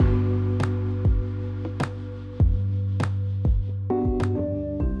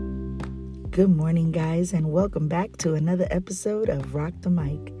Good morning, guys, and welcome back to another episode of Rock the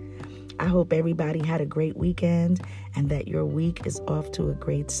Mic. I hope everybody had a great weekend and that your week is off to a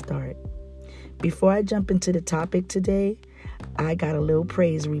great start. Before I jump into the topic today, I got a little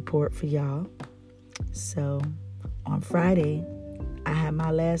praise report for y'all. So, on Friday, I had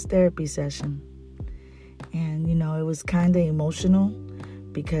my last therapy session. And, it was kind of emotional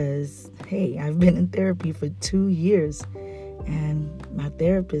because, hey, I've been in therapy for 2 years. And my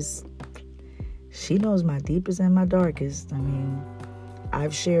therapist, she knows my deepest and my darkest.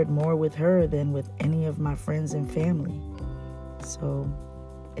 I've shared more with her than with any of my friends and family. So,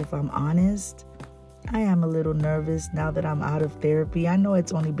 if I'm honest, I am a little nervous now that I'm out of therapy. I know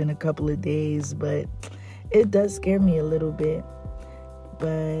it's only been a couple of days, but it does scare me a little bit.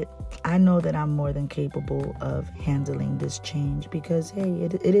 But I know that I'm more than capable of handling this change because, hey,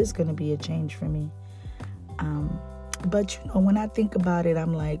 it is going to be a change for me. But, when I think about it,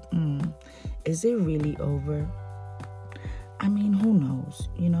 I'm like, is it really over? Who knows,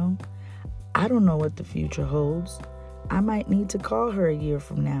 I don't know what the future holds. I might need to call her a year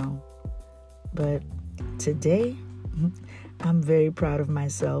from now. But today, I'm very proud of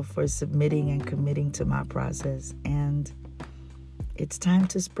myself for submitting and committing to my process. And it's time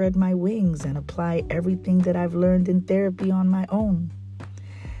to spread my wings and apply everything that I've learned in therapy on my own.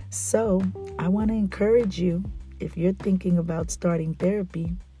 So, I want to encourage you, if you're thinking about starting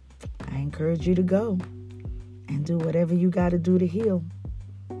therapy, I encourage you to go and do whatever you got to do to heal.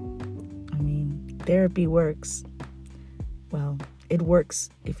 Therapy works. Well, it works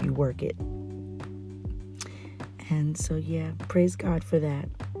if you work it. And so, yeah, praise God for that.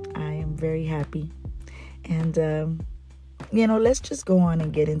 I am very happy. And, let's just go on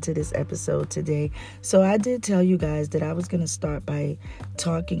and get into this episode today. So I did tell you guys that I was going to start by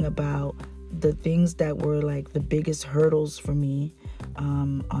talking about the things that were like the biggest hurdles for me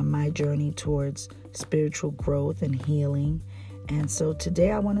on my journey towards spiritual growth and healing. And so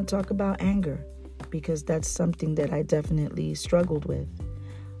today I want to talk about anger because that's something that I definitely struggled with.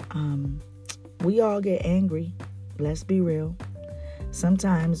 We all get angry. Let's be real.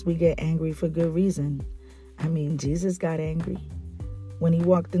 Sometimes we get angry for good reason. Jesus got angry when he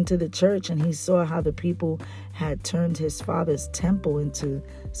walked into the church and he saw how the people had turned his father's temple into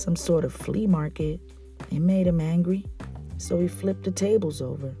some sort of flea market. It made him angry, so he flipped the tables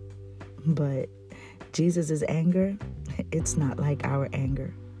over. But Jesus' anger, it's not like our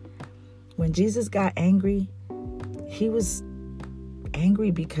anger. When Jesus got angry, he was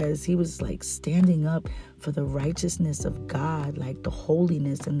angry because he was like standing up for the righteousness of God, like the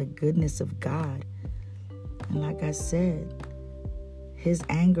holiness and the goodness of God. And like I said, his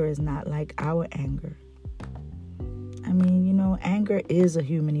anger is not like our anger. Anger is a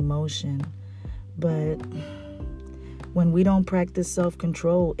human emotion, but when we don't practice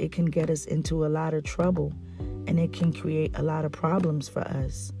self-control, it can get us into a lot of trouble and it can create a lot of problems for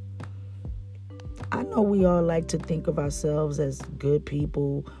us. I know we all like to think of ourselves as good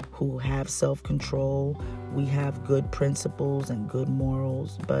people who have self-control. We have good principles and good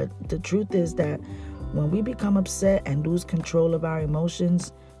morals, but the truth is that when we become upset and lose control of our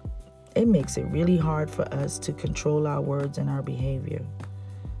emotions, it makes it really hard for us to control our words and our behavior.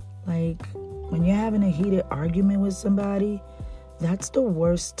 Like when you're having a heated argument with somebody, that's the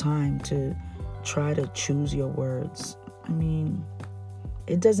worst time to try to choose your words.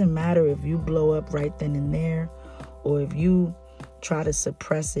 It doesn't matter if you blow up right then and there or if you try to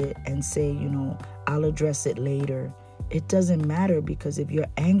suppress it and say, I'll address it later. It doesn't matter because if you're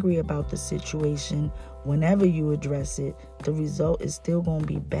angry about the situation, whenever you address it, the result is still going to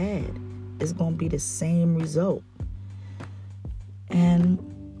be bad. It's going to be the same result. And,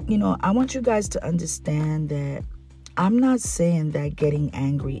 I want you guys to understand that I'm not saying that getting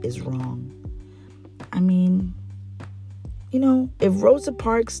angry is wrong. If Rosa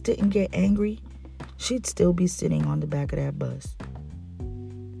Parks didn't get angry, she'd still be sitting on the back of that bus.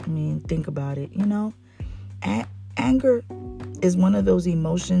 Think about it, Anger is one of those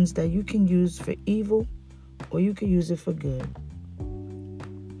emotions that you can use for evil or you can use it for good.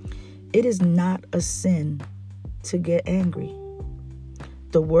 It is not a sin to get angry.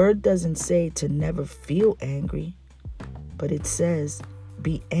 The word doesn't say to never feel angry, but it says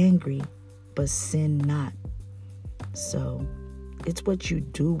be angry, but sin not. So it's what you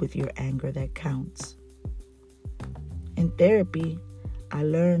do with your anger that counts. In therapy, I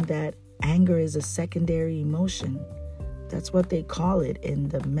learned that anger is a secondary emotion. That's what they call it in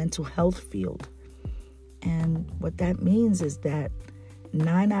the mental health field. And what that means is that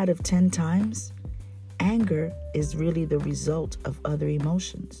 9 out of 10 times, anger is really the result of other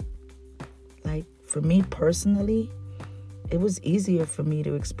emotions. Like for me personally, it was easier for me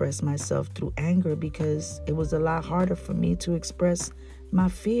to express myself through anger because it was a lot harder for me to express my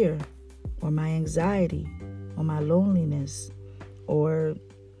fear or my anxiety or my loneliness or,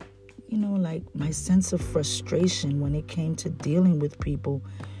 like my sense of frustration when it came to dealing with people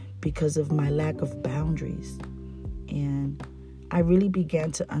because of my lack of boundaries. And I really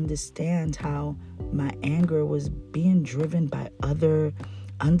began to understand how my anger was being driven by other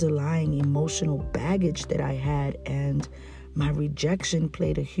underlying emotional baggage that I had, and my rejection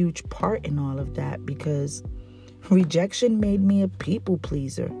played a huge part in all of that because rejection made me a people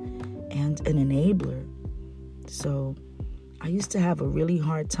pleaser and an enabler. So I used to have a really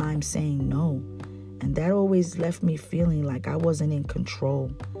hard time saying no, and that always left me feeling like I wasn't in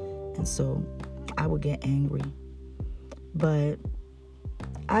control, and so I would get angry. But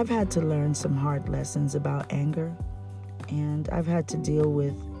I've had to learn some hard lessons about anger, and I've had to deal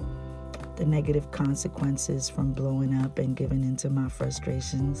with the negative consequences from blowing up and giving into my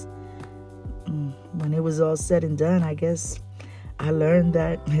frustrations. When it was all said and done, I guess I learned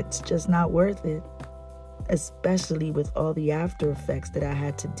that it's just not worth it, especially with all the after effects that I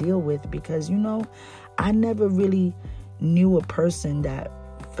had to deal with because, I never really knew a person that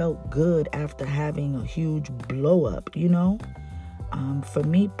felt good after having a huge blow up, For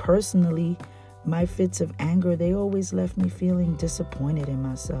me personally, my fits of anger, they always left me feeling disappointed in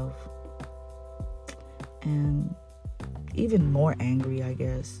myself. And even more angry, I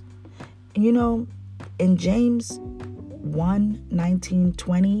guess. And in James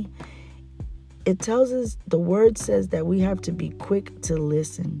 1:19-20, it tells us, the word says that we have to be quick to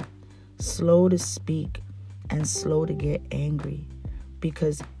listen, slow to speak, and slow to get angry,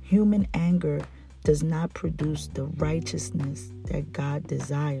 because human anger does not produce the righteousness that God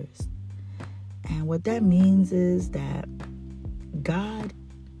desires. And what that means is that God,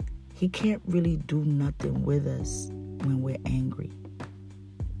 He can't really do nothing with us when we're angry.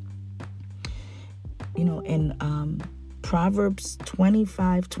 In Proverbs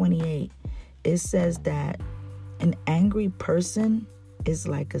 25:28, it says that an angry person is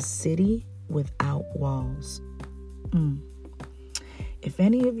like a city without walls. If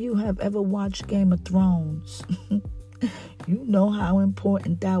any of you have ever watched Game of Thrones, you know how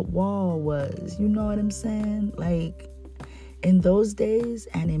important that wall was. You know what I'm saying? Like, in those days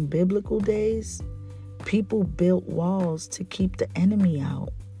and in biblical days, people built walls to keep the enemy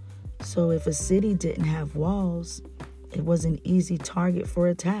out. So if a city didn't have walls, it was an easy target for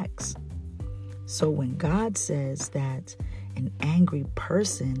attacks. So when God says that an angry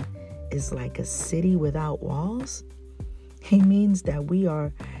person is like a city without walls, He means that we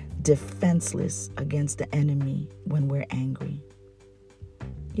are defenseless against the enemy when we're angry.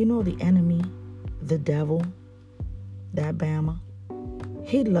 The enemy, the devil, that Bama,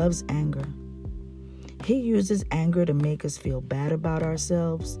 he loves anger. He uses anger to make us feel bad about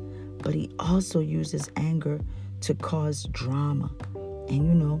ourselves, but he also uses anger to cause drama.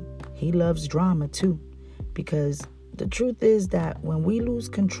 And he loves drama too, because the truth is that when we lose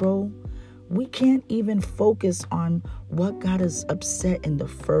control, we can't even focus on what got us upset in the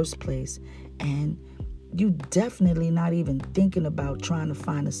first place. And you definitely not even thinking about trying to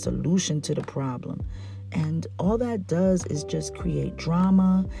find a solution to the problem. And all that does is just create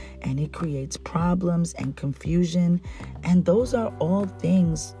drama, and it creates problems and confusion. And those are all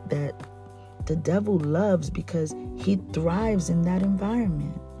things that the devil loves because he thrives in that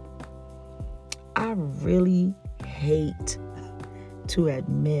environment. I really hate to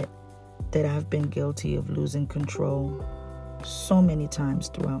admit that I've been guilty of losing control so many times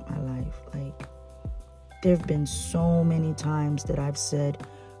throughout my life. Like, there have been so many times that I've said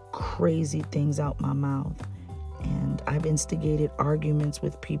crazy things out my mouth, and I've instigated arguments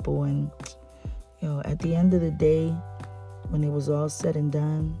with people, and at the end of the day, when it was all said and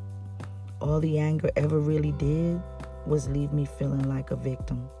done, all the anger ever really did was leave me feeling like a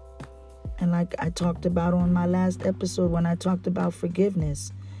victim. And like I talked about on my last episode when I talked about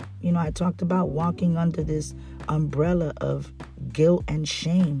forgiveness, I talked about walking under this umbrella of guilt and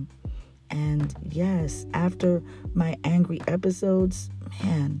shame. And yes, after my angry episodes,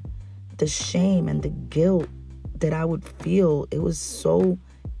 man, the shame and the guilt that I would feel, it was so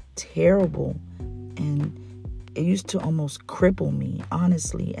terrible. And it used to almost cripple me,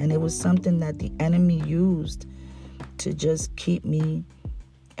 honestly. And it was something that the enemy used to just keep me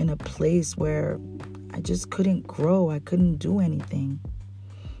in a place where I just couldn't grow. I couldn't do anything.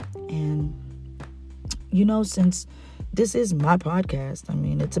 And, since this is my podcast,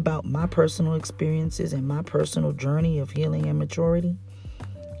 it's about my personal experiences and my personal journey of healing and maturity,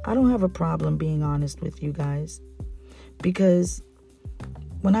 I don't have a problem being honest with you guys. Because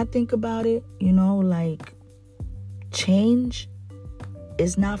when I think about it, change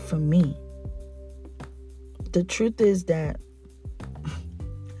is not for me. The truth is that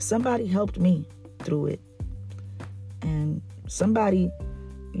somebody helped me through it. And somebody,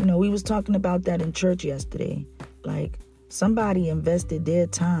 we was talking about that in church yesterday. Like, somebody invested their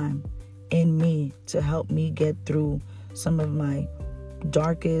time in me to help me get through some of my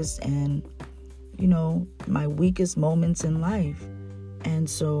darkest and, my weakest moments in life. And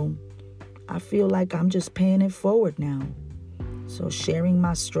so I feel like I'm just paying it forward now. So sharing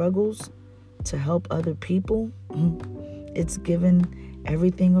my struggles to help other people, it's given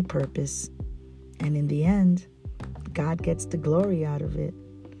everything a purpose. And in the end, God gets the glory out of it.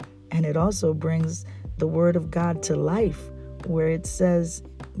 And it also brings the word of God to life, where it says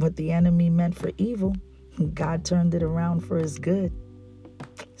what the enemy meant for evil, God turned it around for his good.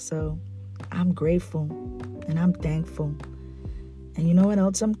 So I'm grateful and I'm thankful. And you know what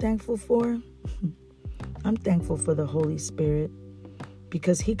else I'm thankful for? I'm thankful for the Holy Spirit,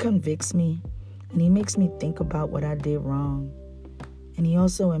 because he convicts me and he makes me think about what I did wrong. And he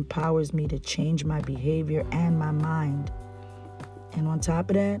also empowers me to change my behavior and my mind. And on top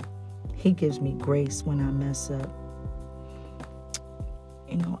of that, he gives me grace when I mess up.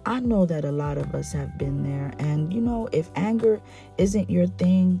 I know that a lot of us have been there. And, if anger isn't your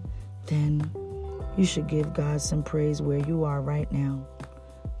thing, then you should give God some praise where you are right now.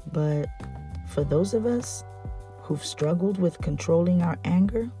 But for those of us who've struggled with controlling our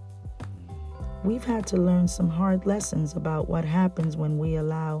anger, we've had to learn some hard lessons about what happens when we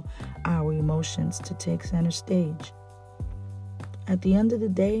allow our emotions to take center stage. At the end of the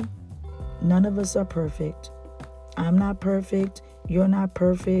day, none of us are perfect. I'm not perfect. You're not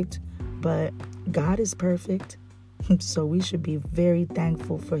perfect. But God is perfect. So we should be very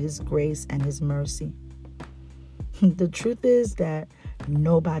thankful for his grace and his mercy. The truth is that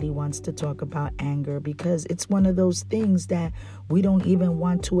nobody wants to talk about anger, because it's one of those things that we don't even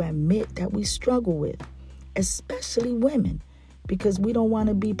want to admit that we struggle with, especially women, because we don't want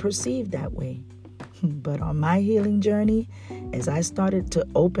to be perceived that way. But on my healing journey, as I started to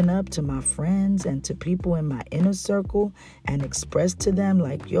open up to my friends and to people in my inner circle and express to them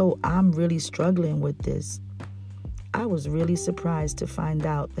like, yo, I'm really struggling with this, I was really surprised to find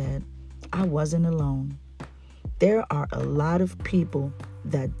out that I wasn't alone. There are a lot of people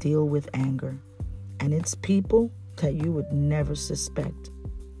that deal with anger, and it's people that you would never suspect.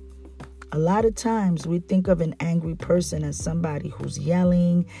 A lot of times we think of an angry person as somebody who's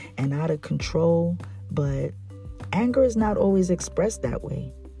yelling and out of control, but anger is not always expressed that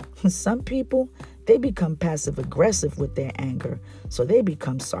way. Some people, they become passive aggressive with their anger, so they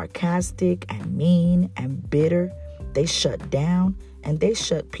become sarcastic and mean and bitter. They shut down and they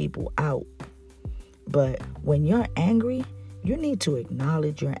shut people out. But when you're angry, you need to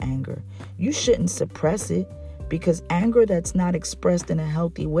acknowledge your anger. You shouldn't suppress it, because anger that's not expressed in a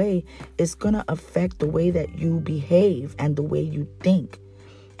healthy way is going to affect the way that you behave and the way you think.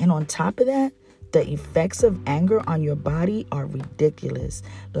 And on top of that, the effects of anger on your body are ridiculous.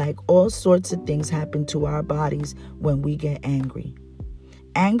 Like, all sorts of things happen to our bodies when we get angry.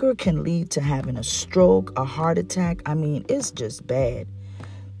 Anger can lead to having a stroke, a heart attack. I mean, it's just bad.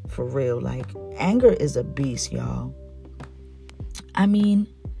 For real, like, anger is a beast, y'all. I mean,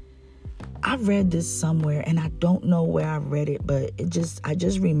 I read this somewhere, and I don't know where I read it, but I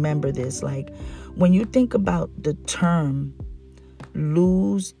just remember this. Like, when you think about the term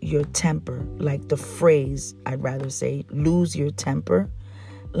lose your temper, like the phrase, I'd rather say lose your temper,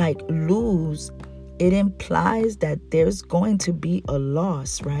 like lose, it implies that there's going to be a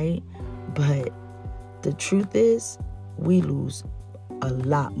loss, right? But the truth is, we lose a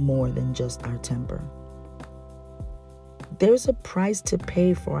lot more than just our temper. There's a price to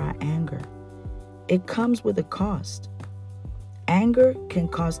pay for our anger. It comes with a cost. Anger can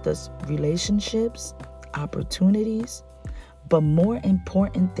cost us relationships, opportunities, but more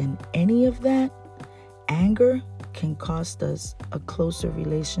important than any of that, anger can cost us a closer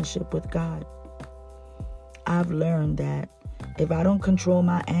relationship with God. I've learned that if I don't control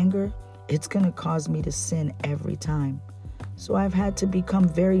my anger, it's going to cause me to sin every time. So I've had to become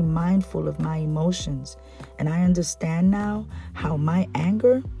very mindful of my emotions. And I understand now how my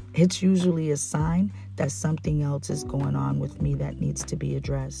anger, it's usually a sign that something else is going on with me that needs to be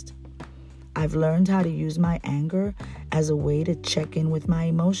addressed. I've learned how to use my anger as a way to check in with my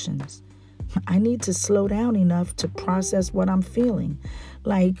emotions. I need to slow down enough to process what I'm feeling.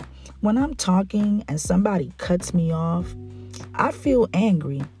 Like, when I'm talking and somebody cuts me off, I feel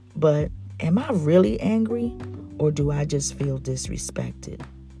angry, but am I really angry, or do I just feel disrespected?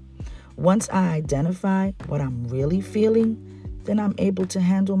 Once I identify what I'm really feeling, then I'm able to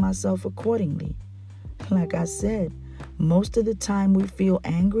handle myself accordingly. Like I said, Most of the time we feel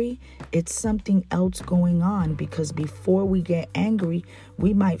angry, it's something else going on, because before we get angry,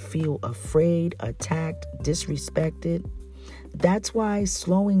 we might feel afraid, attacked, disrespected. That's why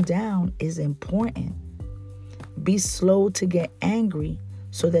slowing down is important. Be slow to get angry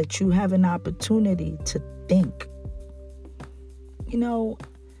so that you have an opportunity to think.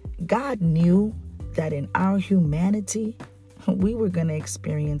 God knew that in our humanity, we were going to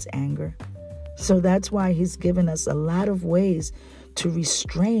experience anger. So that's why he's given us a lot of ways to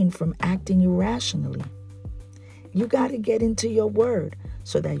restrain from acting irrationally. You got to get into your word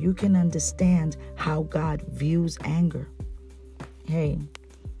so that you can understand how God views anger. Hey,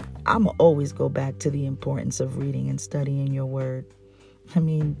 I'm always go back to the importance of reading and studying your word.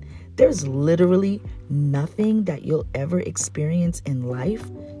 There's literally nothing that you'll ever experience in life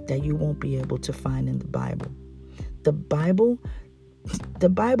that you won't be able to find in the Bible. The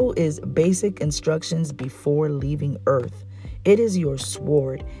Bible is basic instructions before leaving earth. It is your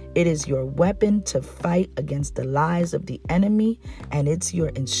sword. It is your weapon to fight against the lies of the enemy, and it's your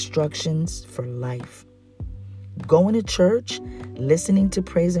instructions for life. Going to church, listening to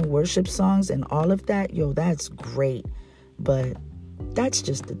praise and worship songs and all of that, that's great. But that's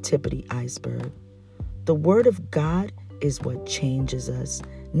just the tip of the iceberg. The Word of God is what changes us,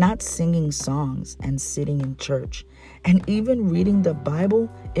 not singing songs and sitting in church. And even reading the Bible,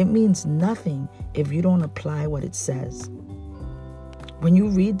 it means nothing if you don't apply what it says. When you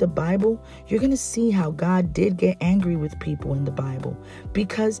read the Bible, you're going to see how God did get angry with people in the Bible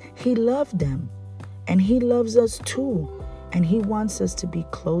because he loved them. And he loves us too. And he wants us to be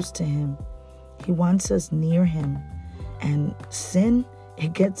close to him. He wants us near him. And sin,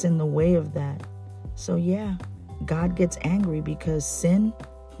 it gets in the way of that. So yeah, God gets angry because sin,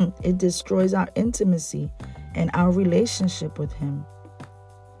 it destroys our intimacy and our relationship with him.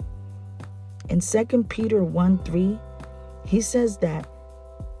 In 2 Peter 1:3, he says that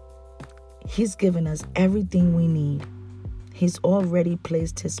he's given us everything we need. He's already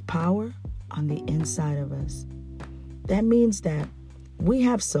placed his power on the inside of us. That means that we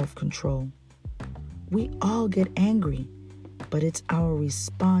have self-control. We all get angry, but it's our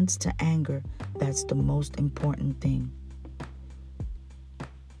response to anger that's the most important thing.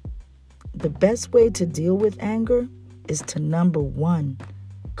 The best way to deal with anger is to, number one,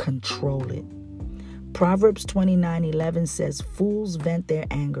 control it. Proverbs 29:11 says, fools vent their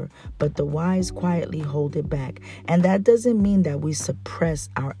anger, but the wise quietly hold it back. And that doesn't mean that we suppress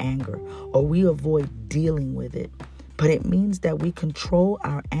our anger or we avoid dealing with it, but it means that we control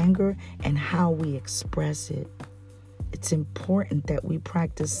our anger and how we express it. It's important that we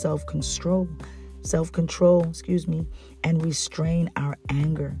practice self-control, and restrain our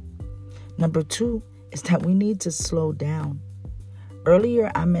anger. Number two is that we need to slow down.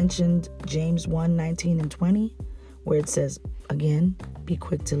 Earlier, I mentioned James 1:19 and 20, where it says, again, be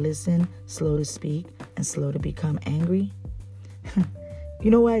quick to listen, slow to speak, and slow to become angry.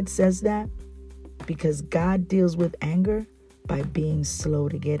 You know why it says that? Because God deals with anger by being slow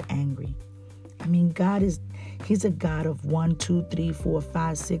to get angry. He's a God of 1, 2, 3, 4,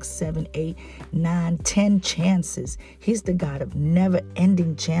 5, 6, 7, 8, 9, 10 chances. He's the God of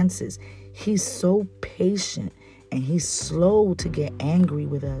never-ending chances. He's so patient and he's slow to get angry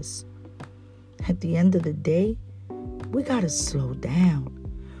with us. At the end of the day, we got to slow down.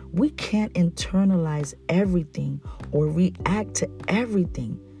 We can't internalize everything or react to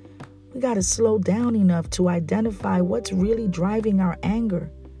everything. We got to slow down enough to identify what's really driving our anger.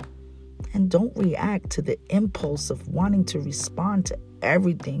 And don't react to the impulse of wanting to respond to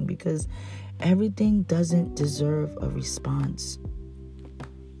everything, because everything doesn't deserve a response.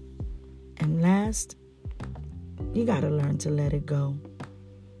 And last, you got to learn to let it go.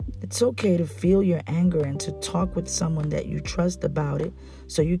 It's okay to feel your anger and to talk with someone that you trust about it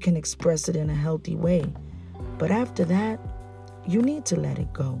so you can express it in a healthy way. But after that, you need to let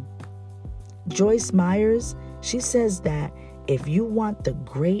it go. Joyce Myers, she says that if you want the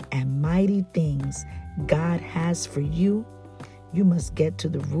great and mighty things God has for you, you must get to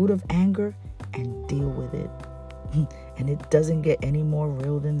the root of anger and deal with it. And it doesn't get any more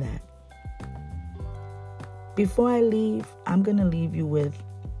real than that. Before I leave, I'm going to leave you with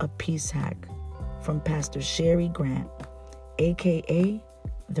a peace hack from Pastor Sherry Grant, aka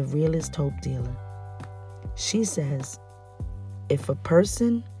the Realist Hope Dealer. She says, if a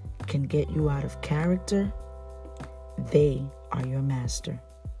person can get you out of character, they are your master.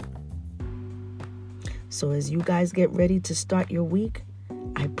 So as you guys get ready to start your week,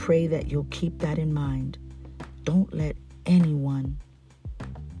 I pray that you'll keep that in mind. Don't let anyone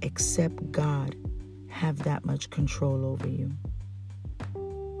except God have that much control over you.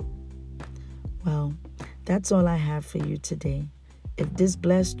 Well, That's all I have for you today. If this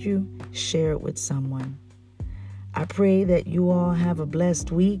blessed you, share it with someone. I pray that you all have a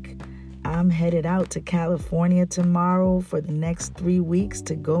blessed week. I'm headed out to California tomorrow for the next 3 weeks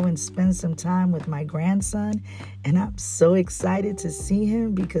to go and spend some time with my grandson. And I'm so excited to see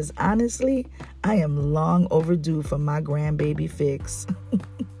him because honestly, I am long overdue for my grandbaby fix.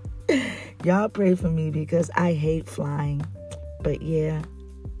 Y'all pray for me because I hate flying. But yeah,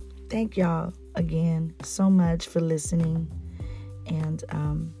 thank y'all again so much for listening. And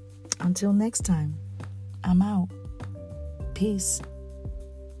until next time, I'm out. Peace.